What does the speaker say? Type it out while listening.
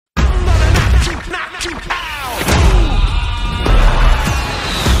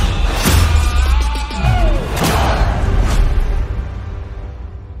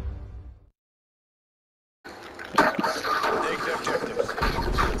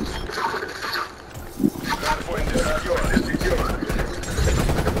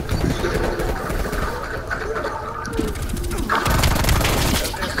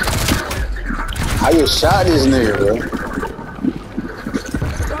I just shot this nigga, bro.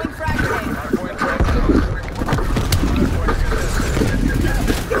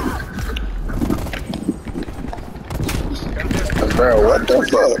 Bro, what the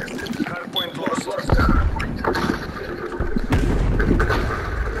fuck?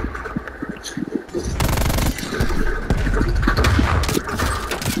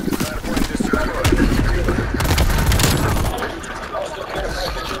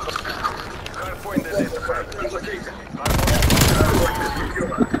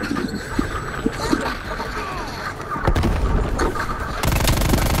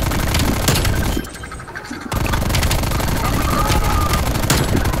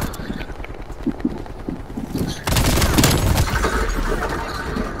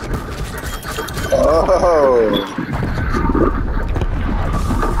 Oh.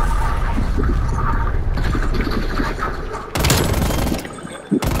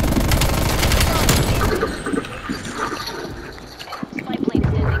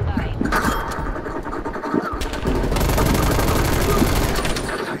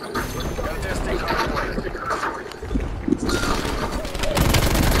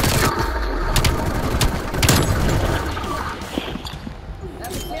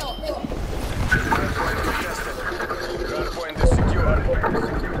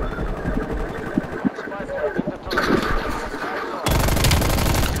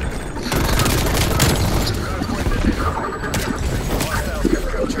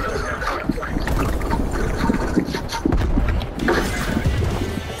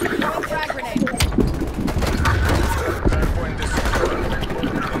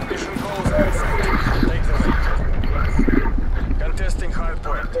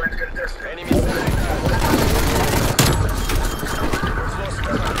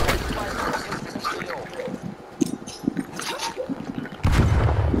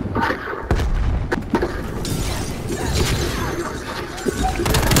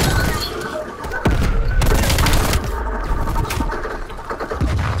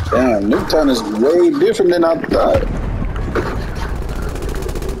 Damn, Newtown is way different than I thought.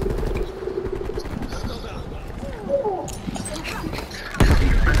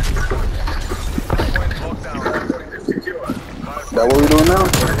 That what we doing now?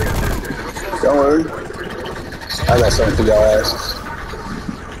 Don't worry. I got something for y'all asses.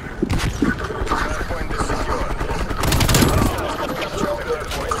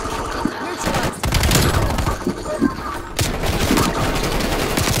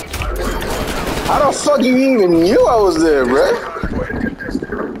 How the fuck you even knew I was there, bruh?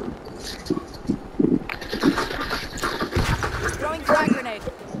 Throwing frag grenade.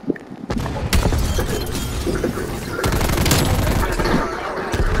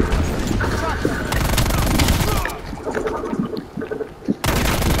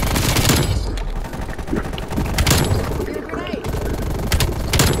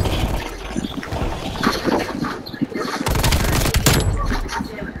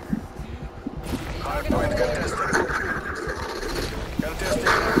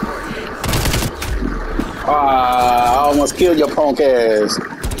 I almost killed your punk ass.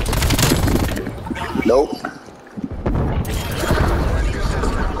 Nope.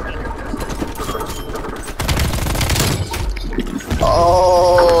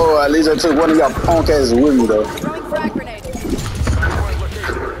 Oh, at least I took one of y'all punk asses with me though. Throwing frag grenade.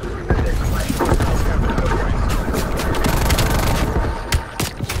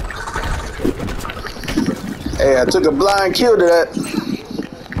 Hey, I took a blind kill to that.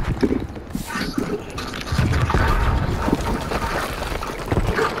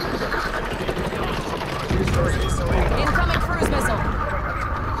 Incoming cruise missile.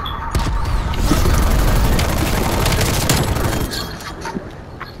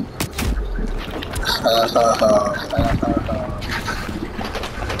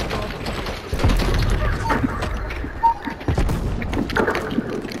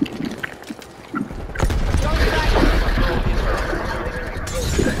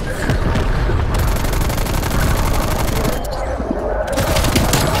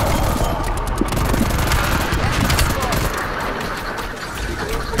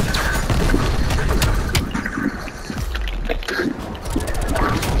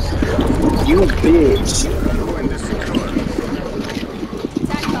 You bitch.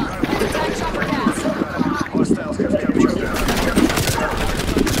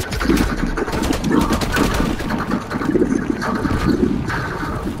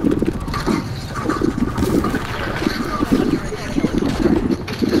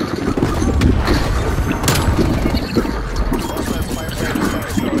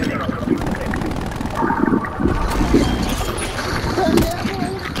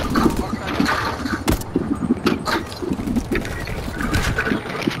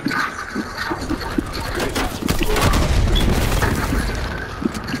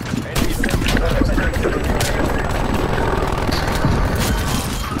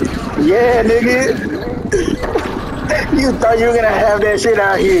 Yeah, nigga. You thought you were gonna have that shit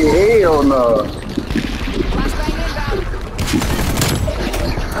out here? Hell no. Flashbang inbound.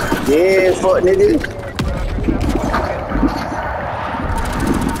 Yeah, fuck nigga.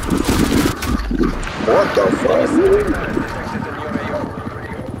 What the fuck, nigga?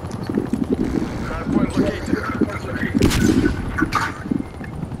 Hardpoint located.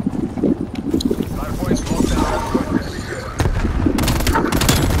 Hardpoint's locked down.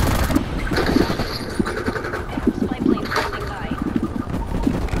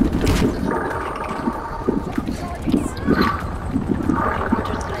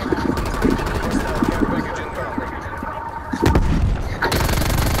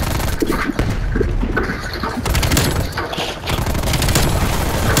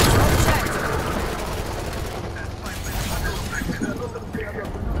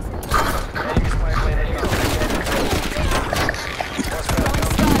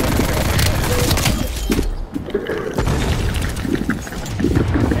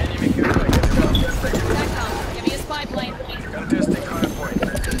 Give me a spy plane. Contesting hardpoint.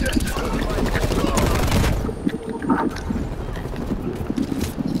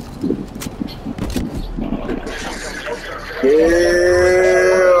 Yeah.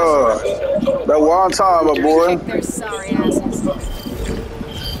 That one time, my boy. Kick their sorry asses.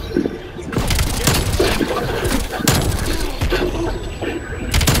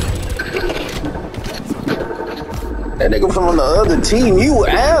 That nigga from the other team, you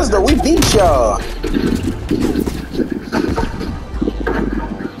ass though. We beat y'all.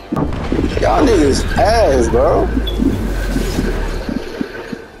 Y'all niggas ass, bro.